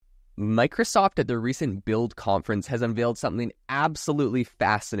Microsoft at their recent Build conference has unveiled something absolutely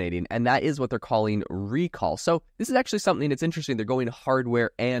fascinating, and that is what they're calling recall. So this is actually something that's interesting. They're going hardware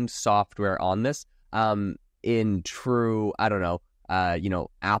and software on this in true, I don't know,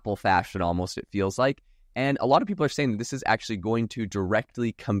 Apple fashion almost, it feels like. And a lot of people are saying that this is actually going to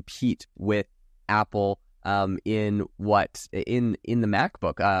directly compete with Apple in the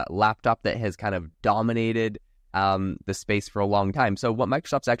MacBook laptop that has kind of dominated the space for a long time. So what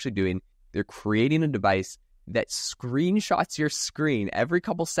Microsoft's actually doing, they're creating a device that screenshots your screen every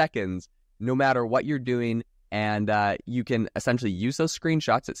couple seconds, no matter what you're doing. And you can essentially use those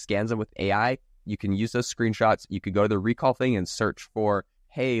screenshots. It scans them with AI. You can use those screenshots. You could go to the recall thing and search for,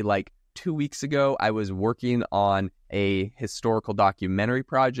 hey, like 2 weeks ago, I was working on a historical documentary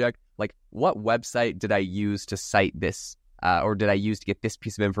project. Like, what website did I use to cite this? Or did I use to get this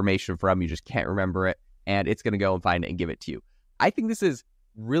piece of information from? You just can't remember it. And it's going to go and find it and give it to you. I think this is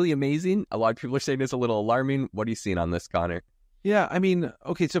really amazing. A lot of people are saying it's a little alarming. What are you seeing on this, Connor? Yeah, I mean,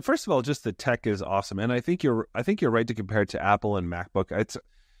 okay, so first of all, just the tech is awesome. And I think you're right to compare it to Apple and MacBook.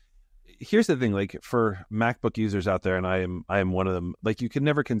 Here's the thing, like for MacBook users out there, and I am one of them, like you can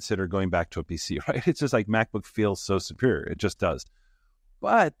never consider going back to a PC, right? It's just like MacBook feels so superior. It just does.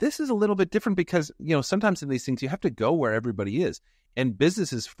 But this is a little bit different because, sometimes in these things, you have to go where everybody is. And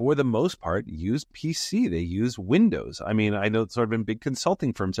businesses, for the most part, use PC. They use Windows. I mean, I know it's sort of in big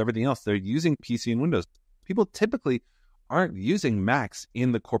consulting firms, everything else, they're using PC and Windows. People typically aren't using Macs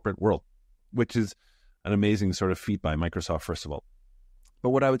in the corporate world, which is an amazing sort of feat by Microsoft, first of all. But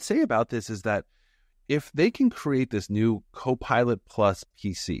what I would say about this is that if they can create this new Copilot Plus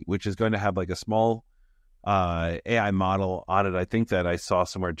PC, which is going to have like a small AI model on it, I think that I saw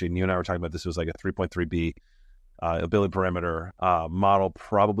somewhere, Jaden, you and I were talking about this, was like a 3.3B ability parameter model,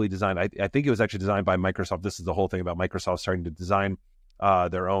 probably designed. I think it was actually designed by Microsoft. This is the whole thing about Microsoft starting to design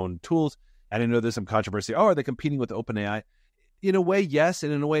their own tools. And I know there's some controversy. Oh, are they competing with OpenAI? In a way, yes,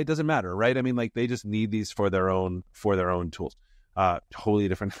 and in a way, it doesn't matter, right? I mean, like they just need these for their own tools. Totally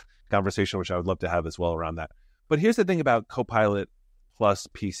different conversation, which I would love to have as well around that. But here's the thing about Copilot Plus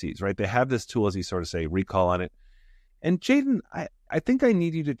PCs, right? They have this tool, as you sort of say, recall on it. And Jaden, I think I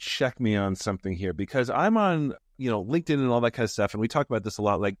need you to check me on something here because I'm on, LinkedIn and all that kind of stuff. And we talk about this a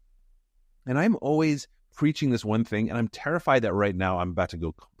lot, and I'm always preaching this one thing. And I'm terrified that right now I'm about to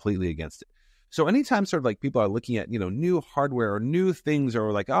go completely against it. So anytime sort of like people are looking at, new hardware or new things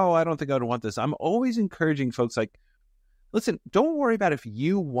or like, oh, I don't think I would want this. I'm always encouraging folks like, listen, don't worry about if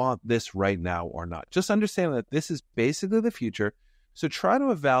you want this right now or not. Just understand that this is basically the future. So try to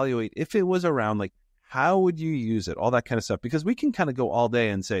evaluate if it was around, like, how would you use it? All that kind of stuff. Because we can kind of go all day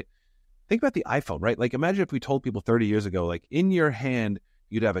and say, think about the iPhone, right? Like imagine if we told people 30 years ago, like in your hand,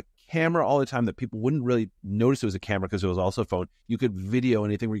 you'd have a camera all the time that people wouldn't really notice it was a camera because it was also a phone. You could video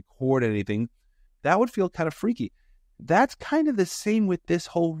anything, record anything. That would feel kind of freaky. That's kind of the same with this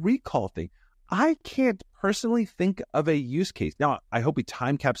whole recall thing. I can't personally think of a use case. Now, I hope we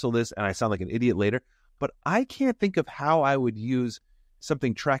time capsule this and I sound like an idiot later, but I can't think of how I would use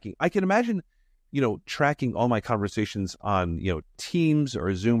something tracking. I can imagine, tracking all my conversations on, Teams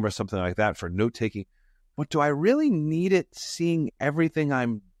or Zoom or something like that for note-taking. But do I really need it seeing everything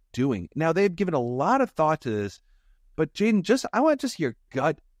I'm doing? Now, they've given a lot of thought to this, but Jaden, I want just your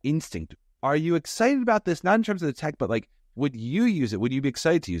gut instinct. Are you excited about this? Not in terms of the tech, but like, would you use it? Would you be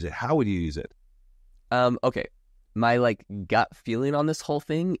excited to use it? How would you use it? Okay. My gut feeling on this whole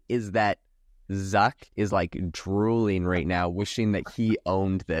thing is that Zuck is drooling right now, wishing that he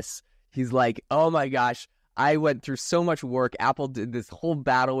owned this. He's like, oh my gosh, I went through so much work. Apple did this whole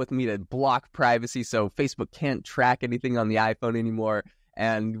battle with me to block privacy so Facebook can't track anything on the iPhone anymore.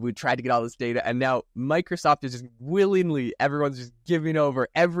 And we tried to get all this data. And now Microsoft is just willingly, everyone's just giving over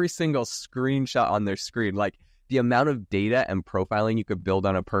every single screenshot on their screen. Like the amount of data and profiling you could build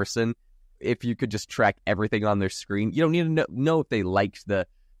on a person if you could just track everything on their screen. You don't need to know if they liked the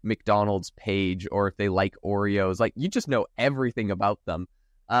McDonald's page or if they like Oreos. Like you just know everything about them.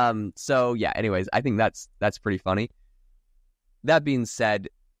 So yeah, anyways, I think that's pretty funny. That being said,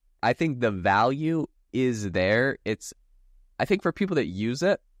 I think the value is there. I think for people that use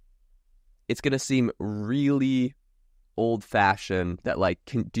it, it's going to seem really old-fashioned that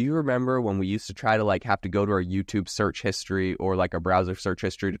do you remember when we used to try to have to go to our YouTube search history or our browser search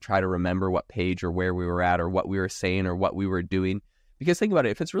history to try to remember what page or where we were at or what we were saying or what we were doing? Because think about it,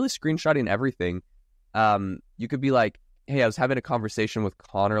 if it's really screenshotting everything, you could be like, hey, I was having a conversation with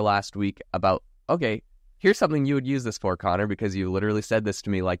Connor last week about, okay, here's something you would use this for, Connor, because you literally said this to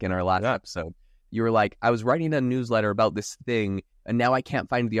me in our last episode. You were like, I was writing a newsletter about this thing and now I can't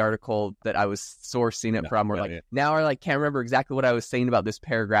find the article that I was sourcing it from, or yeah. now I can't remember exactly what I was saying about this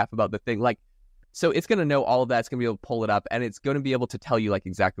paragraph about the thing. Like, so it's going to know all of that. It's going to be able to pull it up, and it's going to be able to tell you like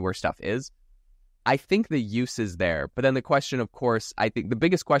exactly where stuff is. I think the use is there, but then the question, of course, I think the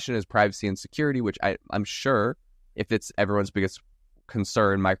biggest question is privacy and security, which I'm sure if it's everyone's biggest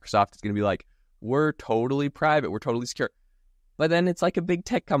concern, Microsoft is going to be like, we're totally private, we're totally secure. But then it's like a big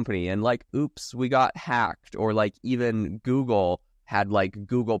tech company, and like, oops, we got hacked, or like even Google had like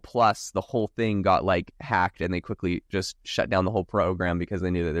Google Plus, the whole thing got like hacked, and they quickly just shut down the whole program because they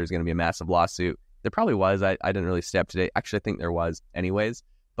knew that there's going to be a massive lawsuit. There probably was. I didn't really stay up to date. Actually, I think there was anyways.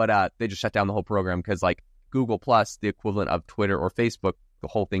 But they just shut down the whole program because like Google Plus, the equivalent of Twitter or Facebook, the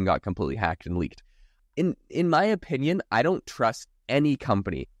whole thing got completely hacked and leaked. In my opinion, I don't trust any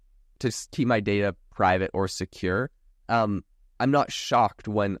company to keep my data private or secure. I'm not shocked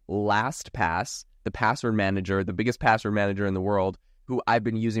when LastPass, the password manager, the biggest password manager in the world, who I've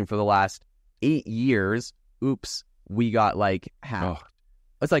been using for the last 8 years, oops, we got like hacked.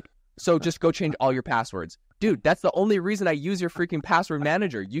 It's like, so just go change all your passwords. Dude, that's the only reason I use your freaking password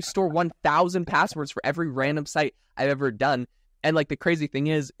manager. You store 1,000 passwords for every random site I've ever done. And like the crazy thing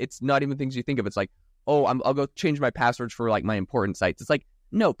is, it's not even things you think of. It's like, oh, I'll go change my passwords for like my important sites. It's like,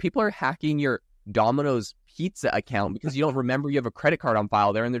 no, people are hacking your Domino's pizza account because you don't remember you have a credit card on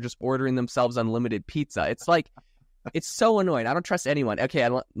file there, and they're just ordering themselves unlimited pizza. It's like, it's so annoying. I don't trust anyone. Okay,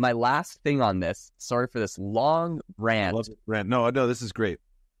 my last thing on this, sorry for this long rant. I love it, rant. No, this is great.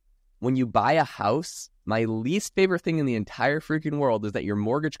 When you buy a house, my least favorite thing in the entire freaking world is that your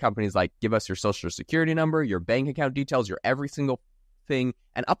mortgage company is like, give us your social security number, your bank account details, your every single thing,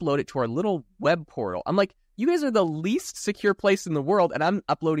 and upload it to our little web portal. I'm like, you guys are the least secure place in the world, and I'm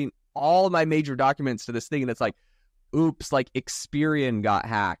uploading all my major documents to this thing, and it's like, oops, like Experian got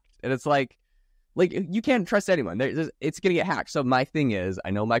hacked. And it's like you can't trust anyone. It's going to get hacked. So my thing is,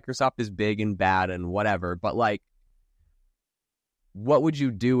 I know Microsoft is big and bad and whatever, but like, what would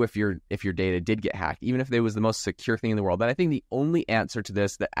you do if your data did get hacked, even if it was the most secure thing in the world? And I think the only answer to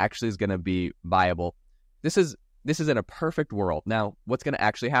this that actually is going to be viable, this is in a perfect world. Now, what's going to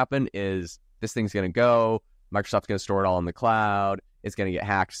actually happen is this thing's going to go, Microsoft's going to store it all in the cloud, it's going to get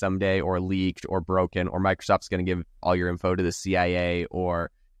hacked someday or leaked or broken, or Microsoft's going to give all your info to the CIA,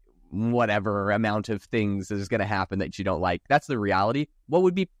 or whatever amount of things is going to happen that you don't like. That's the reality. What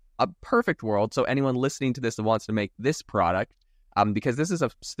would be a perfect world? So anyone listening to this that wants to make this product, because this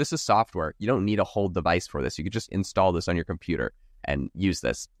is software. You don't need a whole device for this. You could just install this on your computer and use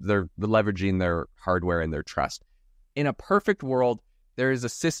this. They're leveraging their hardware and their trust. In a perfect world, there is a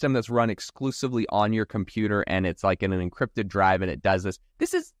system that's run exclusively on your computer, and it's like in an encrypted drive, and it does this.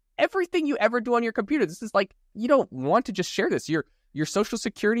 This is everything you ever do on your computer. This is like, you don't want to just share this. Your social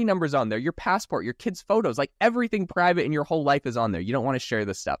security number's on there, your passport, your kids' photos, like everything private in your whole life is on there. You don't want to share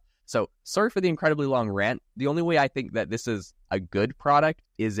this stuff. So sorry for the incredibly long rant. The only way I think that this is a good product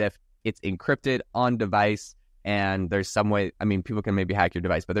is if it's encrypted on device, and there's some way, I mean, people can maybe hack your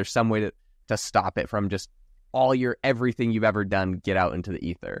device, but there's some way to stop it from just everything you've ever done get out into the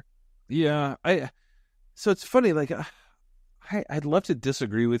ether. Yeah. So it's funny, like, I'd love to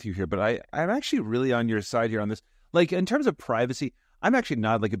disagree with you here, but I'm actually really on your side here on this. Like, in terms of privacy, I'm actually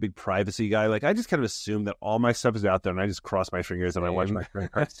not like a big privacy guy. Like, I just kind of assume that all my stuff is out there, and I just cross my fingers and I watch my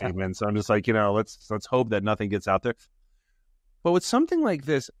credit card statement. So I'm just like, let's hope that nothing gets out there. But with something like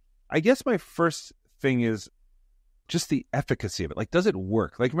this, I guess my first thing is just the efficacy of it. Like, does it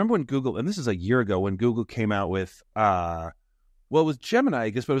work? Like, remember when Google, and this is a year ago, when Google came out with, it was Gemini, I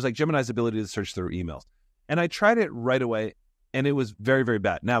guess, but it was like Gemini's ability to search through emails. And I tried it right away, and it was very, very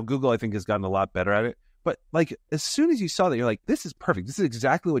bad. Now, Google, I think, has gotten a lot better at it. But like, as soon as you saw that, you're like, this is perfect. This is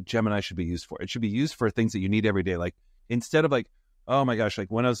exactly what Gemini should be used for. It should be used for things that you need every day. Like, instead of like, oh my gosh,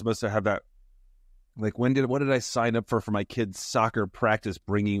 like when I was supposed to have that, like what did I sign up for my kids' soccer practice,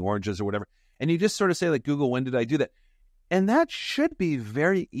 bringing oranges or whatever? And you just sort of say like, Google, when did I do that? And that should be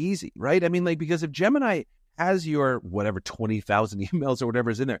very easy, right? I mean, like, because if Gemini has your whatever 20,000 emails or whatever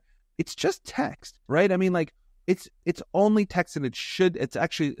is in there, it's just text, right? I mean, like, it's only text, and it's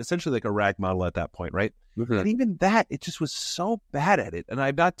actually essentially like a RAG model at that point, right? Mm-hmm. And even that, it just was so bad at it. And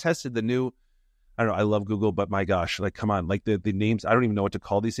I've not tested the new, I don't know, I love Google, but my gosh, like, come on, like the names, I don't even know what to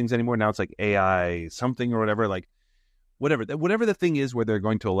call these things anymore. Now it's like AI something or whatever, like whatever the thing is where they're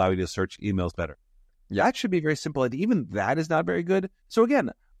going to allow you to search emails better. Yeah, that should be very simple. And even that is not very good. So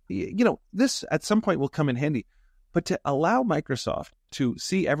again, this at some point will come in handy, but to allow Microsoft to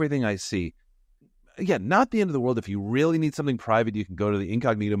see everything I see, again, not the end of the world. If you really need something private, you can go to the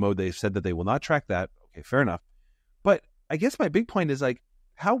incognito mode. They've said that they will not track that. Okay, fair enough. But I guess my big point is like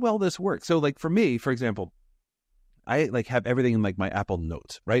how well this works. So like for me, for example, I like have everything in like my Apple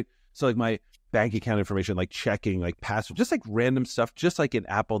Notes, right? So like my bank account information, like checking, like password, just like random stuff, just like in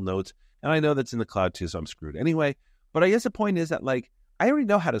Apple Notes. And I know that's in the cloud too, so I'm screwed anyway. But I guess the point is that like I already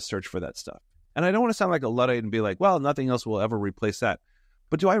know how to search for that stuff. And I don't want to sound like a Luddite and be like, well, nothing else will ever replace that.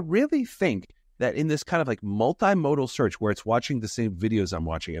 But do I really think that in this kind of like multimodal search where it's watching the same videos I'm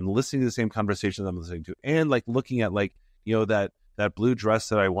watching and listening to the same conversations I'm listening to and like looking at like, you know, that blue dress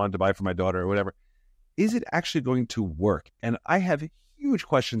that I wanted to buy for my daughter or whatever, is it actually going to work? And I have huge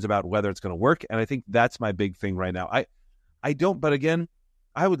questions about whether it's going to work. And I think that's my big thing right now. I don't, but again,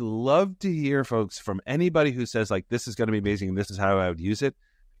 I would love to hear, folks, from anybody who says like, this is going to be amazing and this is how I would use it.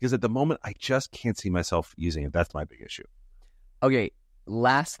 Because at the moment, I just can't see myself using it. That's my big issue. Okay,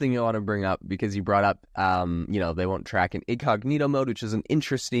 last thing I want to bring up, because you brought up, they won't track in incognito mode, which is an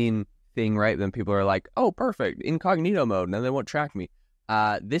interesting thing, right? Then people are like, oh, perfect, incognito mode, and then they won't track me.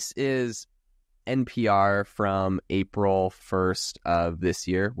 This is NPR from April 1st of this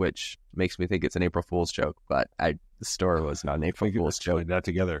year, which makes me think it's an April Fool's joke, but the story was not an April Fool's joke. That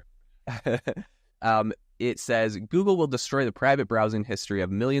together. It says, Google will destroy the private browsing history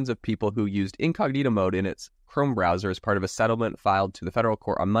of millions of people who used incognito mode in its Chrome browser as part of a settlement filed to the federal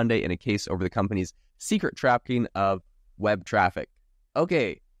court on Monday in a case over the company's secret tracking of web traffic.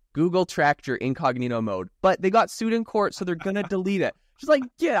 Okay, Google tracked your incognito mode, but they got sued in court, so they're going to delete it. Just like,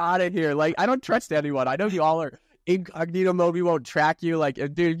 get out of here. Like, I don't trust anyone. I know you all are incognito mode. We won't track you. Like,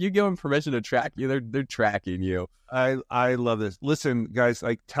 dude, if you give them permission to track you, they're tracking you. I love this. Listen, guys,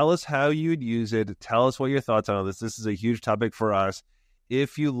 like tell us how you'd use it. Tell us what your thoughts are on this. This is a huge topic for us.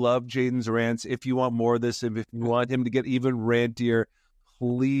 If you love Jaden's rants, if you want more of this, if you want him to get even rantier,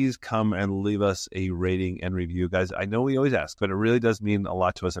 please come and leave us a rating and review. Guys, I know we always ask, but it really does mean a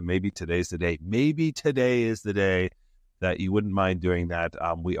lot to us. And maybe today's the day. Maybe today is the day that you wouldn't mind doing that.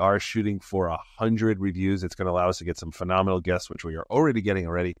 We are shooting for 100 reviews. It's going to allow us to get some phenomenal guests, which we are already getting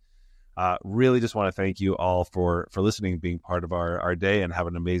already. Really just want to thank you all for listening, being part of our day, and have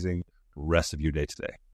an amazing rest of your day today.